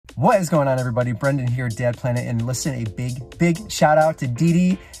What is going on, everybody? Brendan here, Dad Planet, and listen, a big shout out to Dee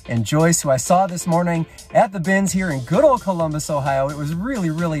Dee and Joyce, who I saw this morning at the bins here in good old Columbus, Ohio. It was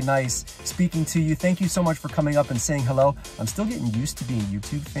really nice speaking to you. Thank you so much for coming up and saying hello. I'm still getting used to being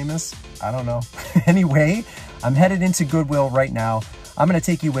YouTube famous. I don't know. Anyway, I'm headed into Goodwill right now. I'm gonna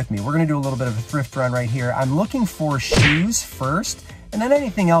take you with me. We're gonna do a little bit of a thrift run right here. I'm looking for shoes first, and then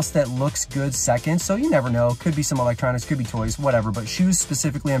anything else that looks good second. So you never know, could be some electronics, could be toys, whatever, but shoes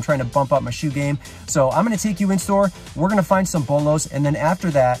specifically, I'm trying to bump up my shoe game. So I'm gonna take you in store, we're gonna find some bolos, and then after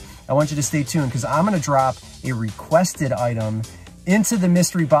that, I want you to stay tuned because I'm gonna drop a requested item into the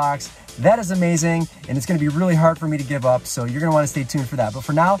mystery box. That is amazing, and it's gonna be really hard for me to give up, so you're gonna wanna stay tuned for that. But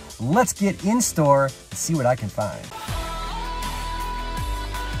for now, let's get in store and see what I can find.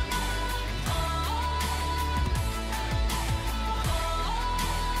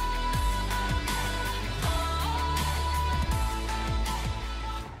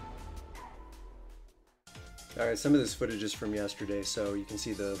 All right, some of this footage is from yesterday, so you can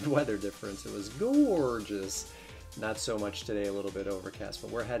see the weather difference. It was gorgeous. Not so much today, a little bit overcast, but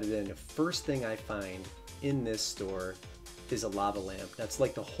we're headed in. The first thing I find in this store is a lava lamp. That's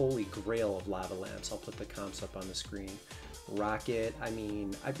like the holy grail of lava lamps. I'll put the comps up on the screen. Rocket, I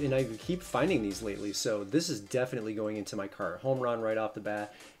mean, I keep finding these lately, so this is definitely going into my cart. Home run right off the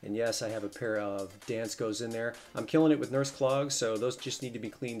bat. And yes, I have a pair of Dance Goes in there. I'm killing it with nurse clogs, so those just need to be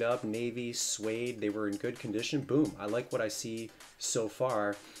cleaned up. Navy, suede, they were in good condition. Boom, I like what I see so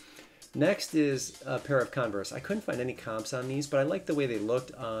far. Next is a pair of Converse. I couldn't find any comps on these, but I liked the way they looked,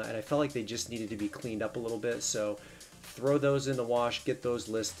 and I felt like they just needed to be cleaned up a little bit, so throw those in the wash, get those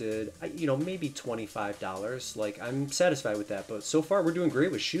listed, you know, maybe $25. Like, I'm satisfied with that, but so far we're doing great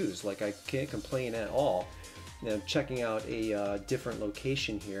with shoes. Like, I can't complain at all. Now, I'm checking out a different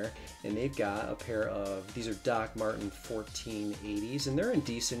location here, and they've got a pair of, these are Doc Martin 1480s, and they're in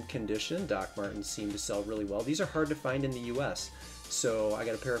decent condition. Doc Martens seem to sell really well. These are hard to find in the US, so I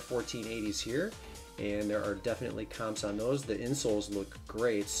got a pair of 1480s here, and there are definitely comps on those. The insoles look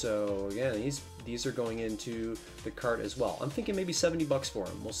great, so again, these are going into the cart as well. I'm thinking maybe 70 bucks for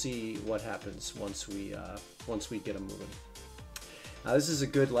them. We'll see what happens once we get them moving. Now, this is a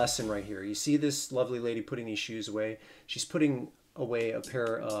good lesson right here. You see this lovely lady putting these shoes away. She's putting away a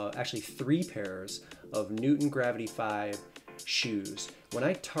pair, actually 3 pairs of Newton Gravity 5 shoes. When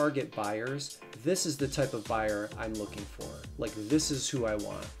I target buyers, this is the type of buyer I'm looking for. Like, this is who I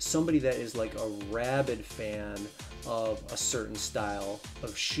want. Somebody that is like a rabid fan of a certain style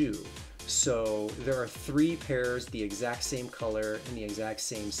of shoe. So there are 3 pairs, the exact same color and the exact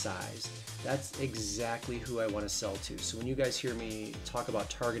same size. That's exactly who I want to sell to. So when you guys hear me talk about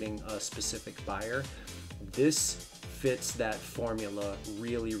targeting a specific buyer, this fits that formula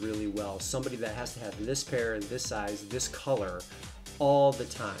really well. Somebody that has to have this pair, this size, this color all the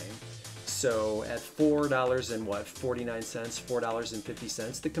time. So at $4 and what, 49 cents,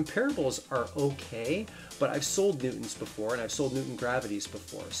 $4.50, the comparables are okay, but I've sold Newtons before and I've sold Newton Gravities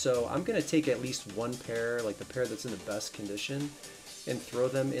before. So I'm gonna take at least one pair, like the pair that's in the best condition, and throw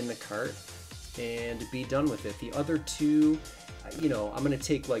them in the cart and be done with it. The other 2, you know, I'm gonna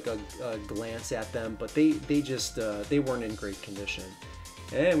take like a glance at them, but they weren't in great condition.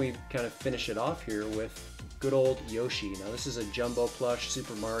 And we kind of finish it off here with good old Yoshi. Now, this is a jumbo plush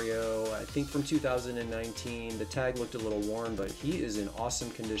Super Mario, I think from 2019. The tag looked a little worn, but he is in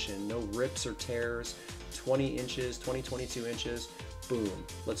awesome condition. No rips or tears, 20 inches, 22 inches. Boom,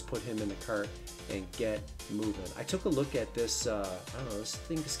 let's put him in the cart and get moving. I took a look at this, I don't know, this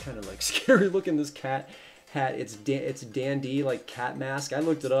thing is kind of like scary looking, this cat hat. It's dandy, like cat mask. I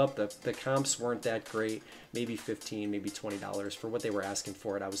looked it up, the comps weren't that great. Maybe $15, maybe $20 for what they were asking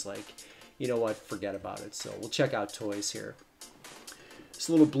for it. I was like, you know what, forget about it. So we'll check out toys here. This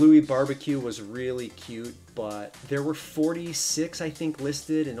little Bluey barbecue was really cute, but there were 46, I think,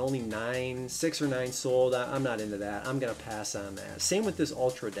 listed and only 6 or 9 sold. I'm not into that. I'm gonna pass on that. Same with this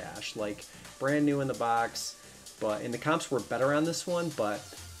Ultra Dash, like brand new in the box, and the comps were better on this one, but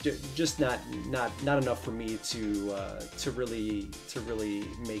just not enough for me to really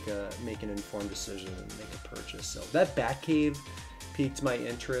make an informed decision and make a purchase. So that Batcave piqued my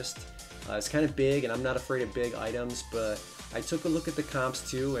interest. It's kind of big, and I'm not afraid of big items, but I took a look at the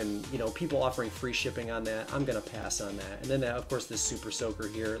comps too, and you know, people offering free shipping on that, I'm gonna pass on that. And then of course this Super Soaker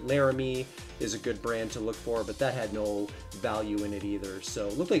here, Laramie is a good brand to look for, but that had no value in it either. So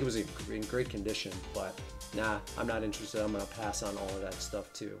it looked like it was in great condition, but nah, I'm not interested. I'm gonna pass on all of that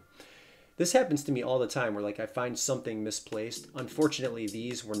stuff too. This happens to me all the time where like I find something misplaced. Unfortunately,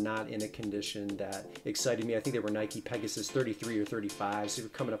 these were not in a condition that excited me. I think they were Nike Pegasus 33 or 35, so they're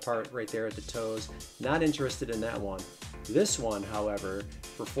coming apart right there at the toes. Not interested in that one. This one, however,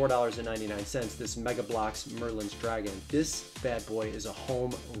 for $4.99, this Mega Bloks Merlin's Dragon, this bad boy is a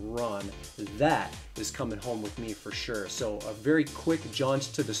home run. That is coming home with me for sure. So a very quick jaunt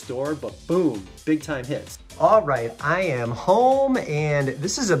to the store, but boom, big time hits. All right, I am home and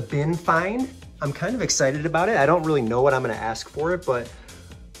this is a bin find. I'm kind of excited about it. I don't really know what I'm gonna ask for it, but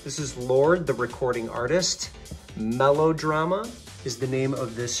this is Lord, the recording artist. Melodrama is the name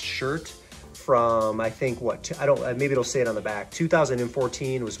of this shirt. From, I think, what, maybe it'll say it on the back.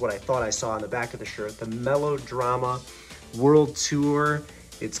 2014 was what I thought I saw on the back of the shirt. The Melodrama World Tour.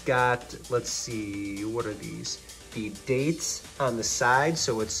 It's got, let's see, what are these? The dates on the side,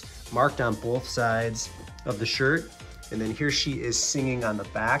 so it's marked on both sides of the shirt. And then here she is singing on the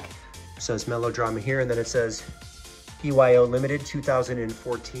back. It says Melodrama here, and then it says EYO Limited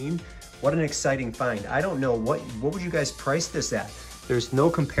 2014. What an exciting find. I don't know, what would you guys price this at? There's no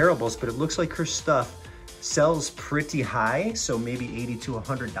comparables, but it looks like her stuff sells pretty high, so maybe $80 to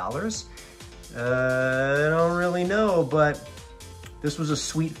 $100. I don't really know, but this was a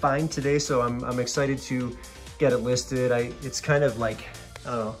sweet find today, so I'm excited to get it listed. It's kind of like,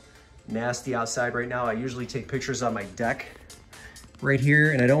 I don't know, nasty outside right now. I usually take pictures on my deck right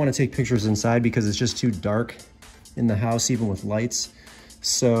here, and I don't want to take pictures inside because it's just too dark in the house, even with lights.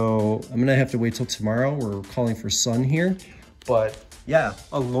 So I'm gonna have to wait till tomorrow. We're calling for sun here, but yeah,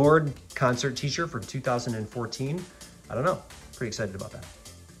 a Lord concert t-shirt from 2014. I don't know, pretty excited about that.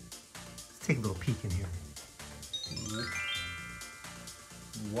 Let's take a little peek in here.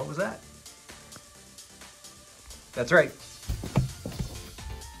 What was that? That's right.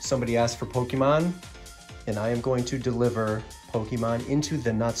 Somebody asked for Pokemon, and I am going to deliver Pokemon into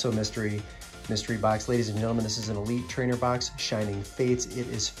the Not So Mystery box. Ladies and gentlemen, this is an Elite Trainer box, Shining Fates. It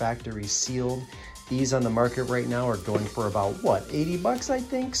is factory sealed. These on the market right now are going for about, what, 80 bucks, I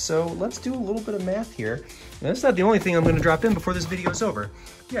think? So let's do a little bit of math here. And that's not the only thing I'm gonna drop in before this video is over.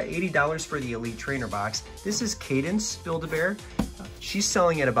 We got $80 for the Elite Trainer box. This is Cadence Build-A-Bear. She's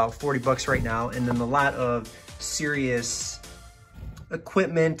selling at about 40 bucks right now, and then a lot of serious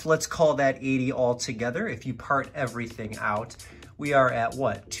equipment, let's call that 80 altogether if you part everything out. We are at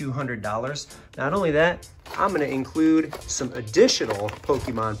what, $200? Not only that, I'm gonna include some additional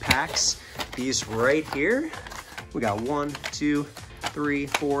Pokemon packs. These right here. We got 1, 2, 3,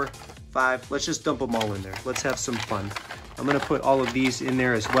 4, 5. Let's just dump them all in there. Let's have some fun. I'm gonna put all of these in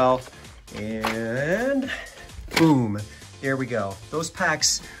there as well. And boom, there we go. Those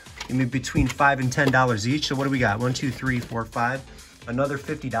packs in between $5 and $10 each. So what do we got? 1, 2, 3, 4, 5. Another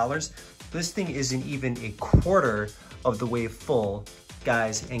 $50. This thing isn't even a quarter of the way full,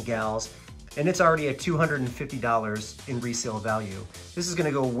 guys and gals, and it's already at $250 in resale value. This is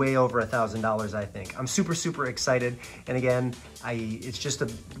gonna go way over $1,000, I think. I'm super, super excited. And again, it's just a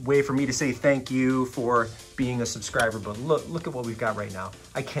way for me to say thank you for being a subscriber, but look at what we've got right now.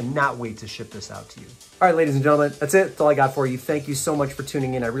 I cannot wait to ship this out to you. All right, ladies and gentlemen, that's it. That's all I got for you. Thank you so much for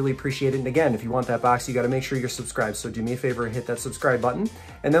tuning in. I really appreciate it. And again, if you want that box, you gotta make sure you're subscribed. So do me a favor and hit that subscribe button,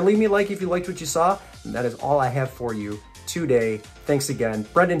 and then leave me a like if you liked what you saw. And that is all I have for you today. Thanks again.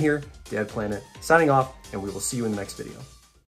 Brendan here, Dad Planet, signing off, and we will see you in the next video.